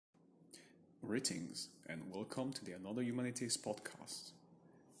Greetings and welcome to the Another Humanities podcast.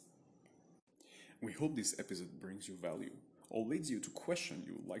 We hope this episode brings you value or leads you to question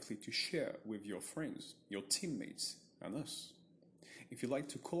you're likely to share with your friends, your teammates, and us. If you'd like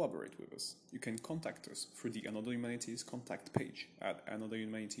to collaborate with us, you can contact us through the Another Humanities contact page at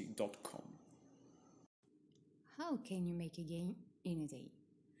anotherhumanity.com. How can you make a game in a day?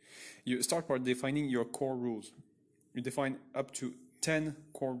 You start by defining your core rules. You define up to 10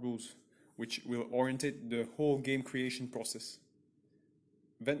 core rules, which will orientate the whole game creation process.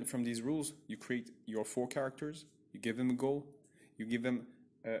 Then from these rules, you create your 4 characters, you give them a goal, you give them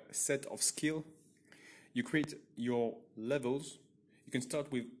a set of skill, you create your levels. You can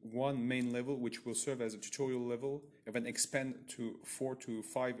start with one main level, which will serve as a tutorial level, and then expand to 4 to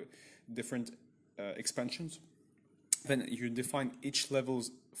 5 different expansions. Then you define each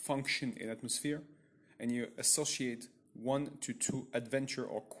level's function and atmosphere, and you associate 1 to 2 adventure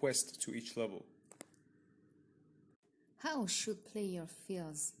or quest to each level. How should player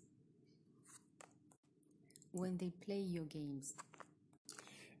feel when they play your games?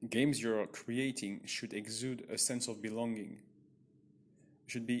 Games you're creating should exude a sense of belonging.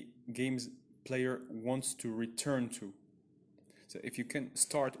 Should be games player wants to return to. So if you can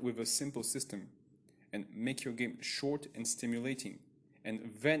start with a simple system and make your game short and stimulating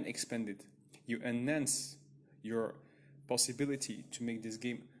and then expand it, you enhance your possibility to make this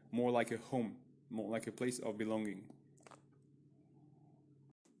game more like a home, more like a place of belonging.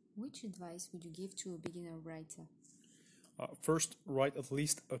 Which advice would you give to a beginner writer? First, write at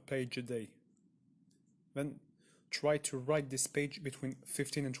least a page a day. Then try to write this page between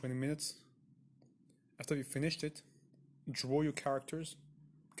 15 and 20 minutes. After you finished it, draw your characters,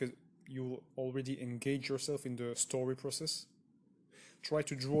 because you will already engage yourself in the story process. Try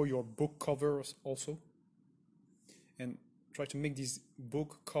to draw your book covers also, and try to make these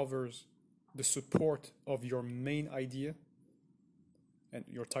book covers the support of your main idea and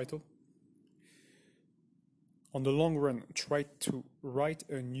your title. On the long run, try to write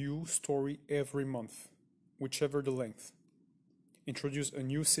a new story every month, whichever the length. Introduce a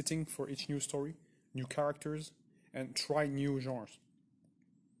new setting for each new story, new characters, and try new genres.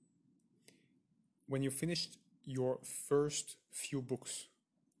 When you finished your first few books,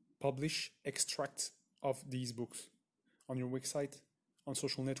 publish extracts of these books on your website, on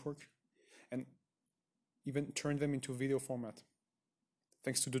social network, and even turn them into video format,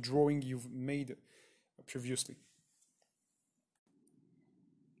 thanks to the drawing you've made previously.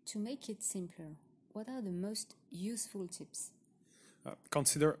 To make it simpler, what are the most useful tips?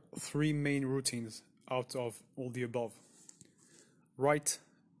 Consider 3 main routines out of all the above. Write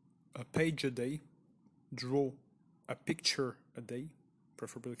a page a day, draw a picture a day,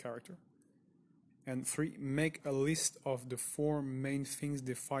 preferably a character, and 3, make a list of the 4 main things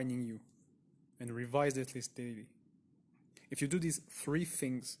defining you and revise that list daily. If you do these 3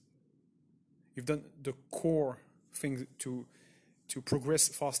 things, you've done the core things to progress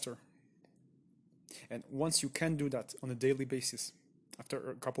faster. And once you can do that on a daily basis,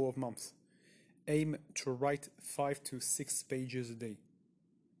 after a couple of months, aim to write 5 to 6 pages a day,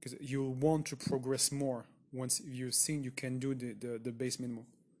 because you'll want to progress more once you've seen you can do the base minimum.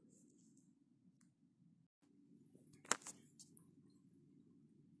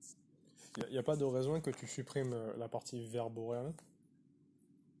 Il n'y a pas de raison que tu supprimes la partie verborale.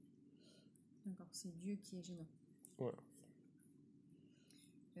 D'accord, c'est Dieu qui est gênant. Ouais.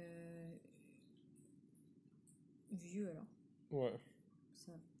 Vieux alors. Ouais.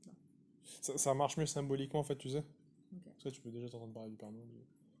 Ça, non. Ça marche mieux symboliquement en fait, tu sais. Ok. Parce que tu peux déjà t'entendre parler du Père Noël.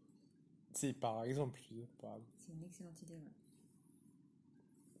 C'est par exemple, tu sais. C'est une excellente idée, ouais.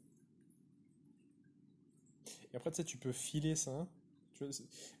 Et après, tu sais, tu peux filer ça. Hein. Tu sais,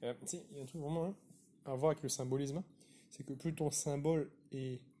 il y a un truc vraiment à voir avec le symbolisme. Hein. C'est que plus ton symbole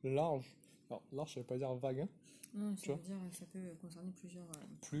est large, alors large, ça veut pas dire vague, hein, Non, tu ça vois, veut dire ça peut concerner plusieurs.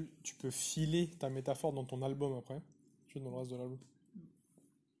 plus tu peux filer ta métaphore dans ton album après, tu vois, dans le reste de l'album.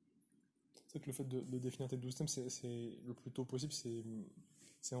 C'est que le fait de définir tes 12 thèmes, c'est le plus tôt possible, c'est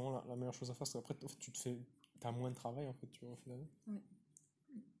vraiment la meilleure chose à faire, parce qu'après, en fait, t'as moins de travail, en fait, tu vois, finalement. Oui.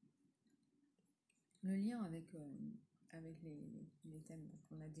 Le lien avec les thèmes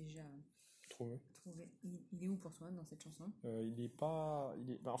qu'on a déjà Trouvé. il est où pour toi dans cette chanson? Il est pas...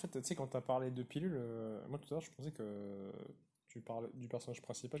 en fait, tu sais, quand t'as parlé de pilule, moi tout à l'heure, je pensais que tu parlais du personnage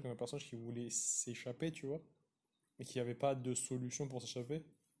principal comme un personnage qui voulait s'échapper, tu vois, mais qui avait pas de solution pour s'échapper.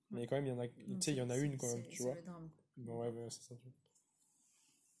 Mais quand même, il y en a, tu sais, il y en a une quand même, tu vois. C'est le drame. Bon, ouais, c'est ça, tu vois.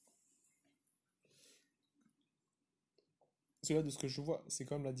 Parce que là, de ce que je vois, c'est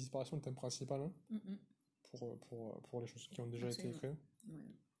quand même la disparition du thème principal, hein, pour les choses qui ont déjà été Absolument. créées.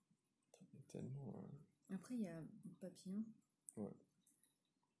 Ouais. après, il y a papillon. Ouais.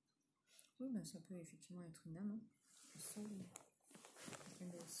 Oui, ben, ça peut effectivement être une âme. Hein. Soul.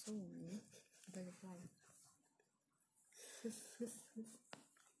 And the soul, oui. Butterfly.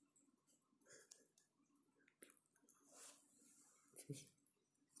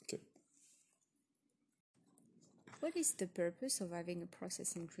 Ok. What is the purpose of having a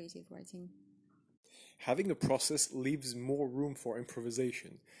process in creative writing? Having a process leaves more room for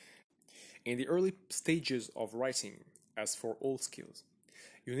improvisation. In the early stages of writing, as for all skills,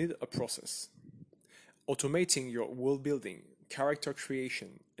 you need a process. Automating your world building, character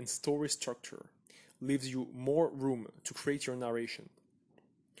creation, and story structure leaves you more room to create your narration.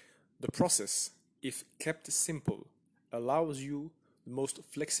 The process, if kept simple, allows you the most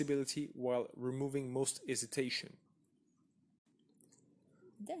flexibility while removing most hesitation.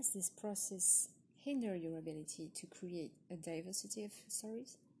 Does this process hinder your ability to create a diversity of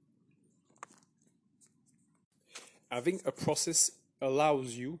stories? Having a process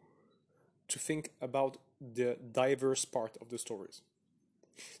allows you to think about the diverse part of the stories.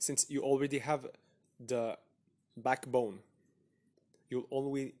 Since you already have the backbone, you'll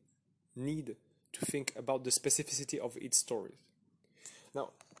only need to think about the specificity of each story. Now,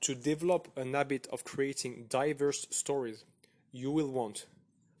 to develop an habit of creating diverse stories, you will want,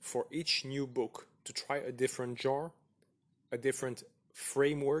 for each new book, to try a different genre, a different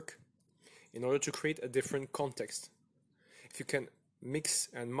framework, in order to create a different context. If you can mix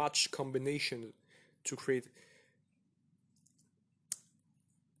and match combinations to create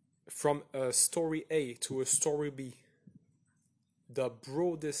from a story A to a story B the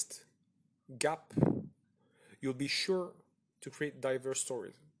broadest gap, you'll be sure to create diverse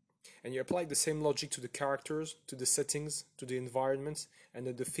stories. And you apply the same logic to the characters, to the settings, to the environments, and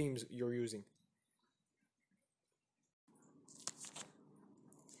to the themes you're using.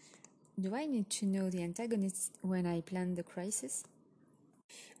 Do I need to know the antagonist when I plan the crisis?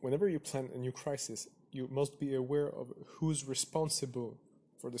 Whenever you plan a new crisis, you must be aware of who's responsible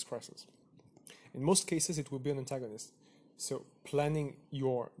for this crisis. In most cases, it will be an antagonist. So planning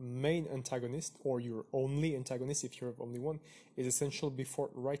your main antagonist, or your only antagonist if you have only one, is essential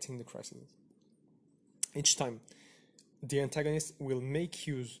before writing the crisis. Each time, the antagonist will make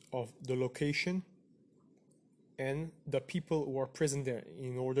use of the location and the people who are present there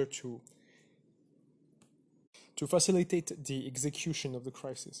in order to facilitate the execution of the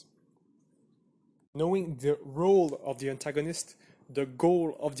crisis. Knowing the role of the antagonist, the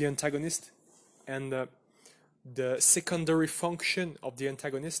goal of the antagonist, and the secondary function of the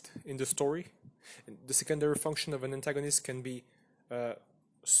antagonist in the story. The secondary function of an antagonist can be a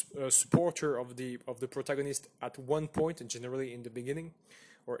supporter of the protagonist at one point, and generally in the beginning,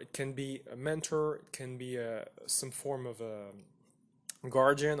 or it can be a mentor, it can be some form of a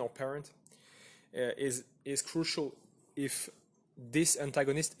guardian or parent. Is crucial if this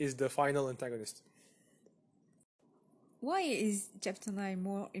antagonist is the final antagonist. Why is chapter 9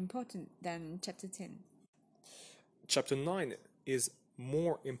 more important than chapter 10? Chapter 9 is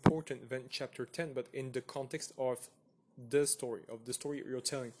more important than chapter 10, but in the context of the story you're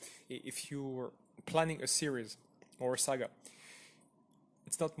telling. If you're planning a series or a saga,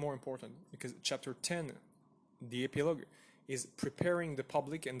 it's not more important, because chapter 10, the epilogue, is preparing the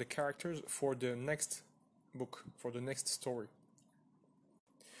public and the characters for the next book, for the next story.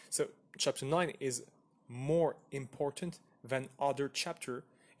 So chapter 9 is more important than other chapter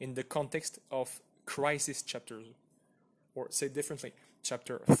in the context of crisis chapters. Or say differently,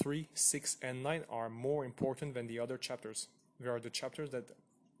 chapter 3, 6, and 9 are more important than the other chapters. They are the chapters that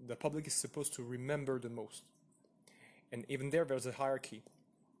the public is supposed to remember the most. And even there's a hierarchy.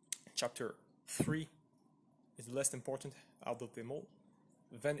 Chapter 3 is the less important out of them all.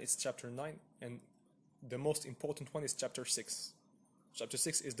 Then it's chapter 9, and the most important one is chapter 6. Chapter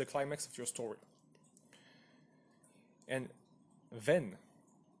 6 is the climax of your story. And then,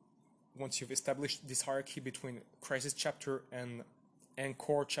 once you've established this hierarchy between crisis chapter and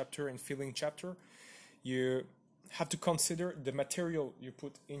anchor chapter and filling chapter, you have to consider the material you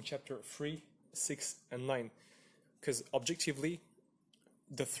put in chapter 3, 6, and 9. Because objectively,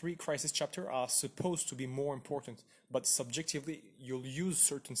 the 3 crisis chapters are supposed to be more important, but subjectively, you'll use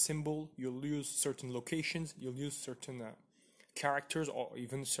certain symbol, you'll use certain locations, you'll use certain characters, or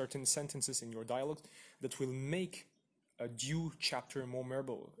even certain sentences in your dialogue that will make a due chapter more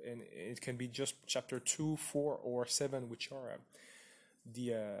memorable. And it can be just chapter 2, 4, or 7, which are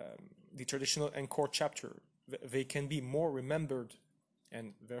the traditional anchor chapter. They can be more remembered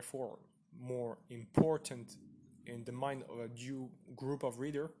and therefore more important in the mind of a due group of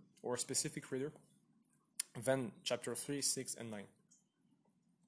reader or a specific reader than chapter 3, 6, and 9.